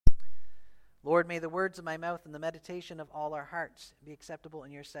Lord, may the words of my mouth and the meditation of all our hearts be acceptable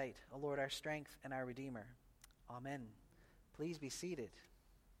in your sight, O Lord, our strength and our Redeemer. Amen. Please be seated.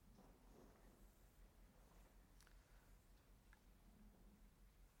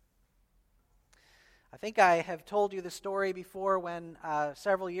 I think I have told you the story before when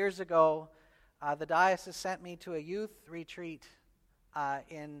several years ago the diocese sent me to a youth retreat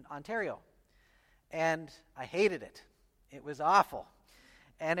in Ontario. And I hated it. It was awful.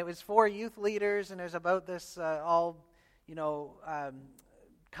 And it was for youth leaders, and it was about this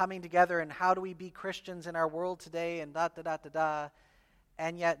coming together and how do we be Christians in our world today and da-da-da-da-da.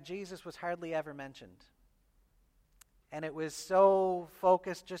 And yet Jesus was hardly ever mentioned. And it was so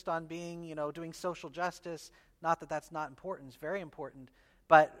focused just on being, doing social justice. Not that that's not important. It's very important.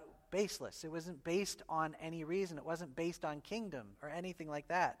 But baseless. It wasn't based on any reason. It wasn't based on kingdom or anything like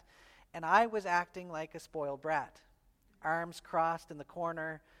that. And I was acting like a spoiled brat. Arms crossed in the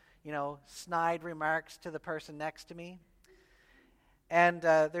corner, snide remarks to the person next to me. And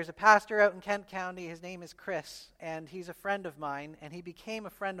there's a pastor out in Kent County. His name is Chris, and he's a friend of mine. And he became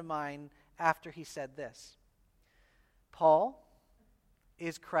a friend of mine after he said this. Paul,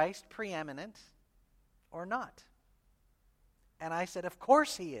 is Christ preeminent or not? And I said, of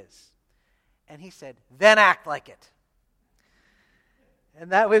course he is. And he said, then act like it.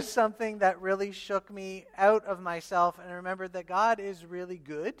 And that was something that really shook me out of myself. And I remembered that God is really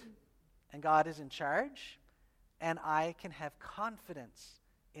good, and God is in charge, and I can have confidence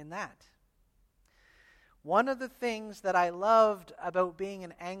in that. One of the things that I loved about being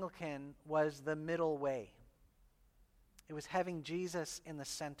an Anglican was the middle way. It was having Jesus in the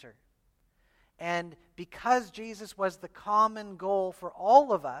center. And because Jesus was the common goal for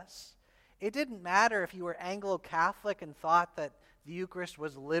all of us, it didn't matter if you were Anglo-Catholic and thought that the Eucharist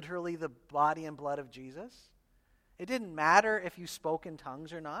was literally the body and blood of Jesus. It didn't matter if you spoke in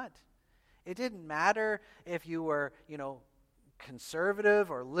tongues or not. It didn't matter if you were, conservative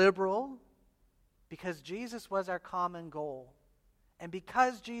or liberal, because Jesus was our common goal. And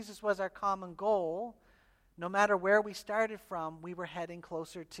because Jesus was our common goal, no matter where we started from, we were heading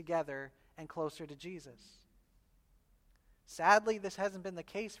closer together and closer to Jesus. Sadly, this hasn't been the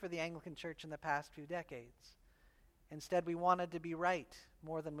case for the Anglican Church in the past few decades. Instead, we wanted to be right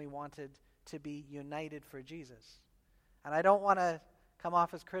more than we wanted to be united for Jesus. And I don't want to come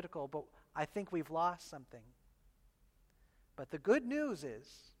off as critical, but I think we've lost something. But the good news is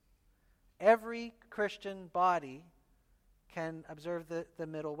every Christian body can observe the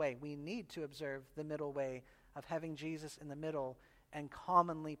middle way. We need to observe the middle way of having Jesus in the middle and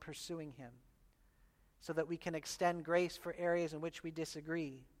commonly pursuing him so that we can extend grace for areas in which we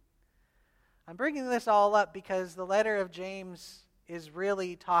disagree. I'm bringing this all up because the letter of James is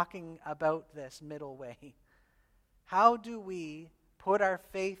really talking about this middle way. How do we put our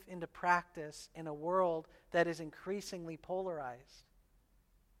faith into practice in a world that is increasingly polarized?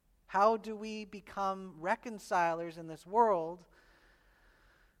 How do we become reconcilers in this world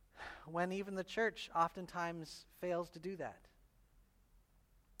when even the church oftentimes fails to do that?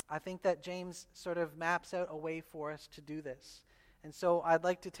 I think that James sort of maps out a way for us to do this. And so I'd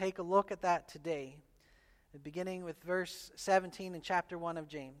like to take a look at that today, beginning with verse 17 in chapter 1 of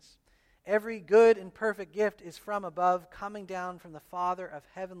James. Every good and perfect gift is from above, coming down from the Father of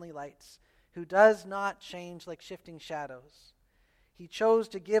heavenly lights, who does not change like shifting shadows. He chose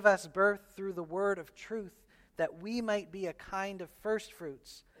to give us birth through the word of truth, that we might be a kind of first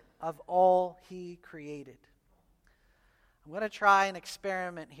fruits of all he created. I'm going to try an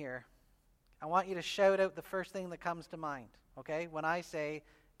experiment here. I want you to shout out the first thing that comes to mind, okay? When I say,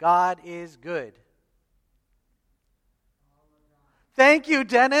 God is good. Thank you,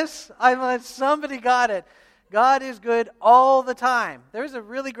 Dennis. Somebody got it. God is good all the time. There was a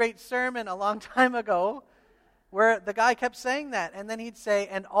really great sermon a long time ago where the guy kept saying that, and then he'd say,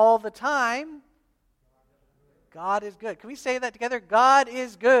 and all the time, God is good. Can we say that together? God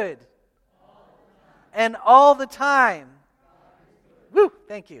is good. And all the time. Woo,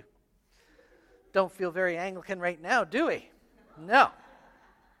 thank you. Don't feel very Anglican right now, do we? No.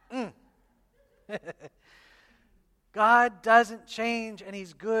 God doesn't change, and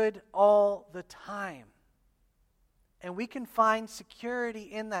he's good all the time. And we can find security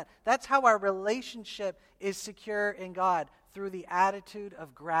in that. That's how our relationship is secure in God, through the attitude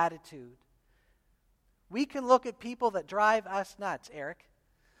of gratitude. We can look at people that drive us nuts, Eric,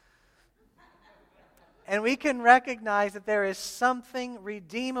 and we can recognize that there is something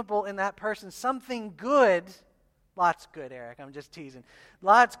redeemable in that person, something good. Lots good, Eric, I'm just teasing.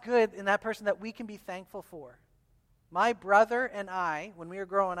 Lots good in that person that we can be thankful for. My brother and I, when we were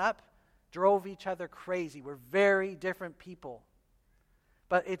growing up, drove each other crazy. We're very different people.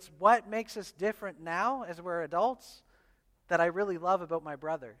 But it's what makes us different now as we're adults that I really love about my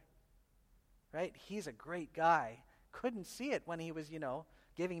brother. Right? He's a great guy. Couldn't see it when he was,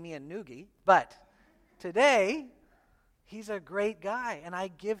 giving me a noogie. But today, he's a great guy, and I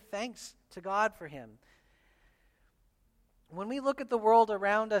give thanks to God for him. When we look at the world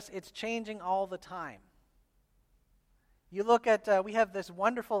around us, it's changing all the time. You look at, we have this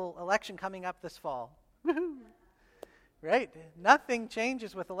wonderful election coming up this fall. Woohoo! Right? Nothing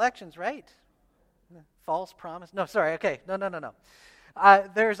changes with elections, right? False promise. No, sorry. Okay. No.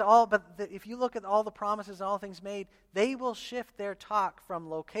 If you look at all the promises and all things made, they will shift their talk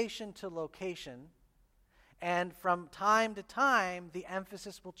from location to location. And from time to time, the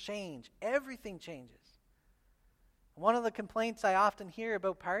emphasis will change. Everything changes. One of the complaints I often hear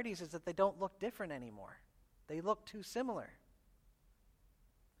about parties is that they don't look different anymore. They look too similar.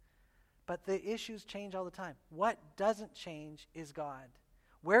 But the issues change all the time. What doesn't change is God.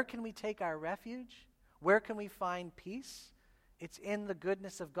 Where can we take our refuge? Where can we find peace? It's in the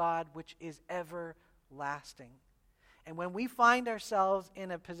goodness of God, which is everlasting. And when we find ourselves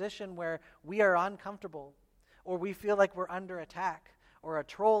in a position where we are uncomfortable, or we feel like we're under attack, or a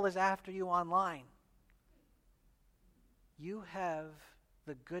troll is after you online, you have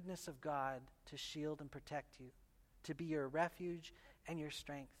the goodness of God to shield and protect you, to be your refuge and your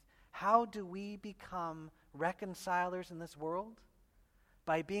strength. How do we become reconcilers in this world?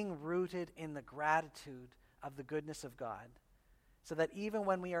 By being rooted in the gratitude of the goodness of God, so that even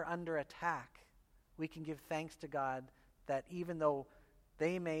when we are under attack, we can give thanks to God that even though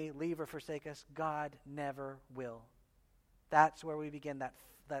they may leave or forsake us, God never will. That's where we begin.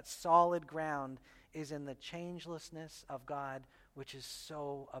 That solid ground is in the changelessness of God, which is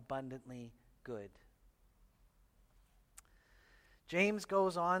so abundantly good. James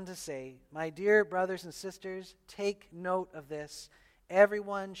goes on to say, "My dear brothers and sisters, take note of this.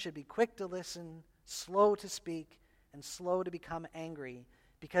 Everyone should be quick to listen, slow to speak, and slow to become angry,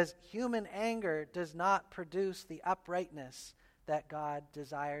 because human anger does not produce the uprightness that God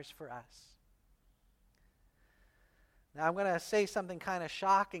desires for us." Now I'm going to say something kind of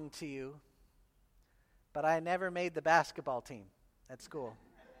shocking to you, but I never made the basketball team at school.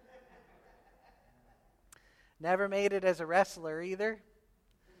 Never made it as a wrestler either.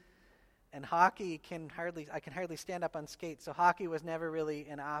 And hockey I can hardly stand up on skates, so hockey was never really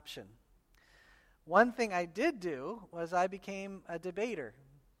an option. One thing I did do was I became a debater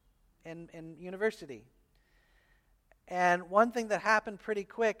in university. And one thing that happened pretty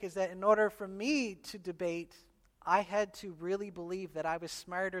quick is that in order for me to debate, I had to really believe that I was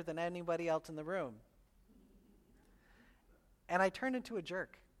smarter than anybody else in the room. And I turned into a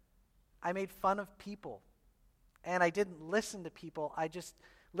jerk. I made fun of people. And I didn't listen to people. I just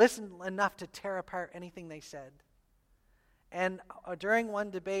listened enough to tear apart anything they said. And during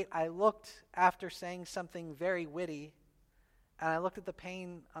one debate, I looked after saying something very witty, and I looked at the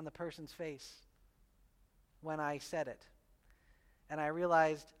pain on the person's face when I said it. And I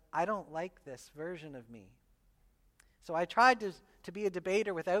realized, I don't like this version of me. So I tried to be a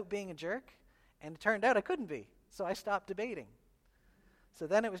debater without being a jerk, and it turned out I couldn't be. So I stopped debating. So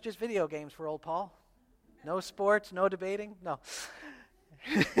then it was just video games for old Paul. No sports, no debating, no.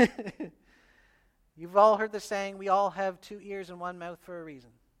 You've all heard the saying, we all have 2 ears and 1 mouth for a reason.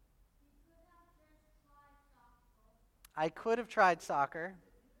 I could have tried soccer.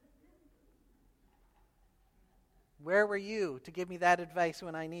 Where were you to give me that advice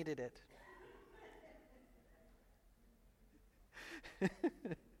when I needed it?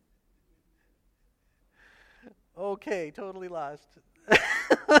 Okay, totally lost.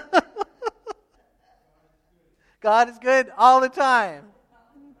 God is good all the time.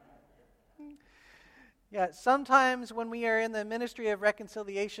 Yeah, sometimes when we are in the ministry of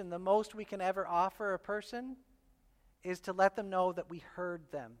reconciliation, the most we can ever offer a person is to let them know that we heard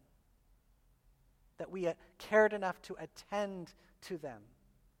them, that we cared enough to attend to them.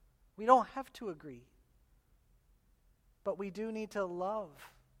 We don't have to agree, but we do need to love.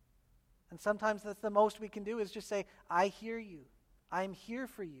 And sometimes that's the most we can do is just say, I hear you. I'm here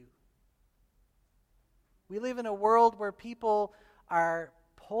for you. We live in a world where people are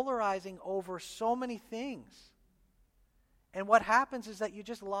polarizing over so many things. And what happens is that you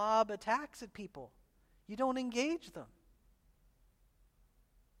just lob attacks at people. You don't engage them.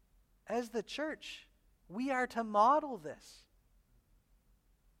 As the church, we are to model this.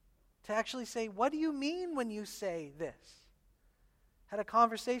 To actually say, what do you mean when you say this? Had a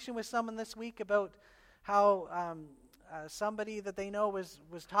conversation with someone this week about how somebody that they know was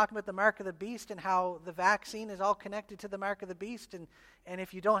talking about the mark of the beast and how the vaccine is all connected to the mark of the beast, and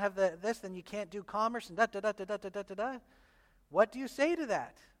if you don't have this, then you can't do commerce, and da-da-da-da-da-da-da-da. What do you say to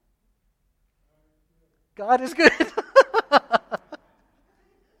that? God is good.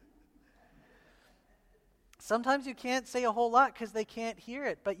 Sometimes you can't say a whole lot because they can't hear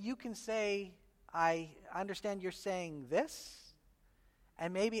it, but you can say, I understand you're saying this,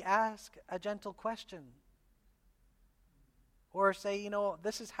 and maybe ask a gentle question. Or say,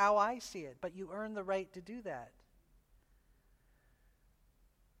 this is how I see it, but you earn the right to do that.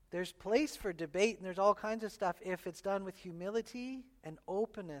 There's place for debate, and there's all kinds of stuff if it's done with humility and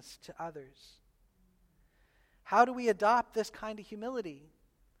openness to others. How do we adopt this kind of humility?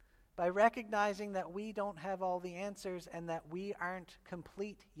 By recognizing that we don't have all the answers and that we aren't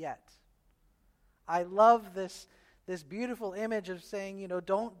complete yet. I love this beautiful image of saying,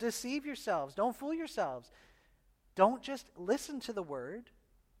 don't deceive yourselves, don't fool yourselves. Don't just listen to the word,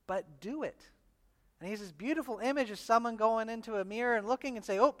 but do it. And he has this beautiful image of someone going into a mirror and looking and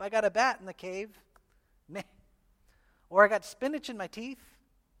say, oh, I got a bat in the cave. Meh. Or I got spinach in my teeth.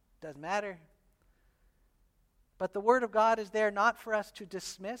 Doesn't matter. But the Word of God is there not for us to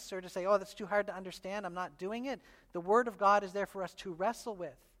dismiss or to say, oh, that's too hard to understand, I'm not doing it. The Word of God is there for us to wrestle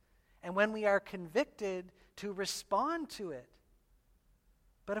with. And when we are convicted, to respond to it.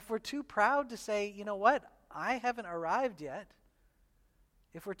 But if we're too proud to say, you know what, I haven't arrived yet.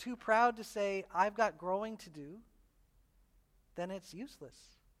 If we're too proud to say, I've got growing to do, then it's useless.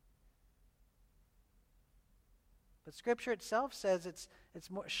 But Scripture itself says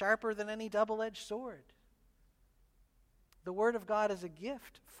it's more sharper than any double-edged sword. The Word of God is a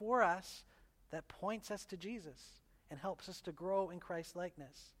gift for us that points us to Jesus and helps us to grow in Christ's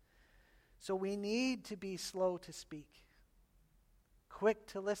likeness. So we need to be slow to speak, quick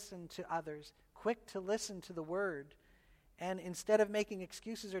to listen to others, quick to listen to the Word, and instead of making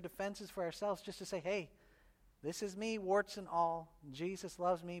excuses or defenses for ourselves, just to say, hey, this is me, warts and all. Jesus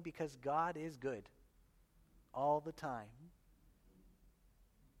loves me because God is good all the time.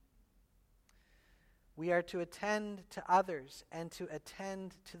 We are to attend to others and to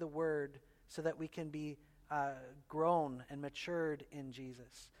attend to the Word so that we can be grown and matured in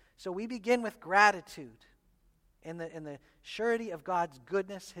Jesus. So we begin with gratitude in the surety of God's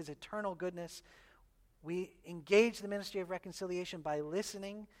goodness, His eternal goodness. We engage the ministry of reconciliation by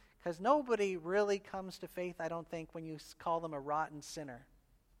listening, because nobody really comes to faith, I don't think, when you call them a rotten sinner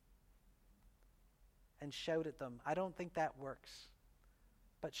and shout at them. I don't think that works.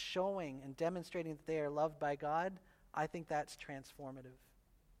 But showing and demonstrating that they are loved by God, I think that's transformative.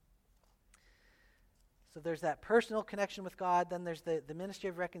 So there's that personal connection with God, then there's the ministry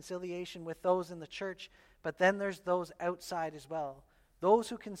of reconciliation with those in the church, but then there's those outside as well. Those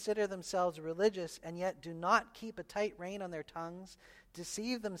who consider themselves religious and yet do not keep a tight rein on their tongues,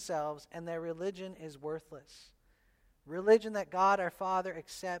 deceive themselves, and their religion is worthless. Religion that God our Father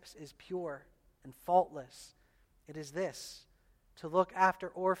accepts is pure and faultless. It is this: to look after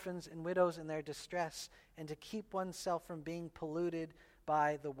orphans and widows in their distress, and to keep oneself from being polluted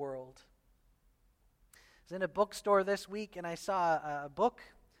by the world. I was in a bookstore this week, and I saw a book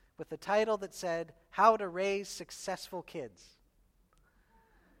with the title that said, How to Raise Successful Kids.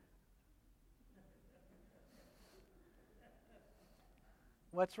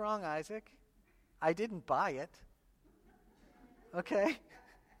 What's wrong, Isaac? I didn't buy it. Okay?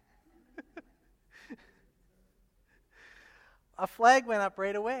 A flag went up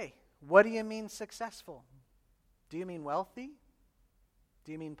right away. What do you mean successful? Do you mean wealthy?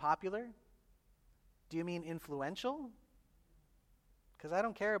 Do you mean popular? Do you mean influential? Because I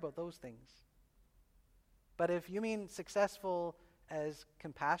don't care about those things. But if you mean successful as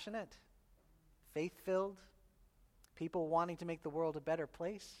compassionate, faith-filled, people wanting to make the world a better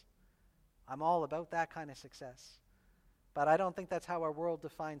place, I'm all about that kind of success. But I don't think that's how our world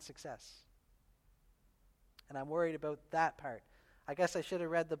defines success. And I'm worried about that part. I guess I should have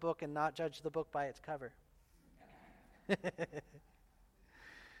read the book and not judged the book by its cover.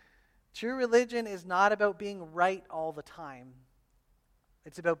 True religion is not about being right all the time.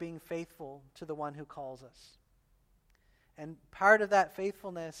 It's about being faithful to the one who calls us. And part of that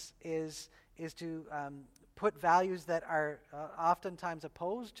faithfulness is to put values that are oftentimes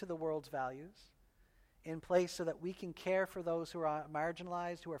opposed to the world's values in place so that we can care for those who are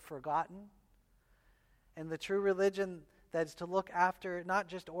marginalized, who are forgotten. And the true religion that is to look after not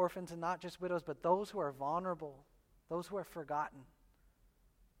just orphans and not just widows, but those who are vulnerable, those who are forgotten,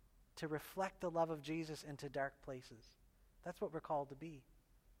 to reflect the love of Jesus into dark places. That's what we're called to be.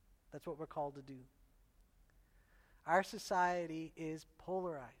 That's what we're called to do. Our society is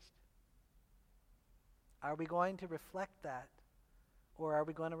polarized. Are we going to reflect that? Or are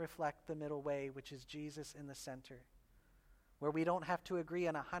we going to reflect the middle way, which is Jesus in the center, where we don't have to agree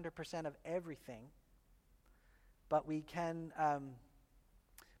on 100% of everything, but we can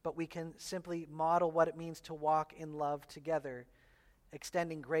simply model what it means to walk in love together,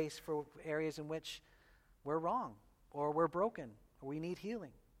 extending grace for areas in which we're wrong, or we're broken, or we need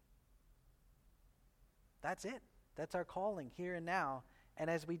healing. That's it. That's our calling here and now. And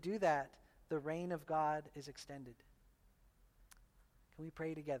as we do that, the reign of God is extended. Can we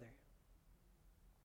pray together?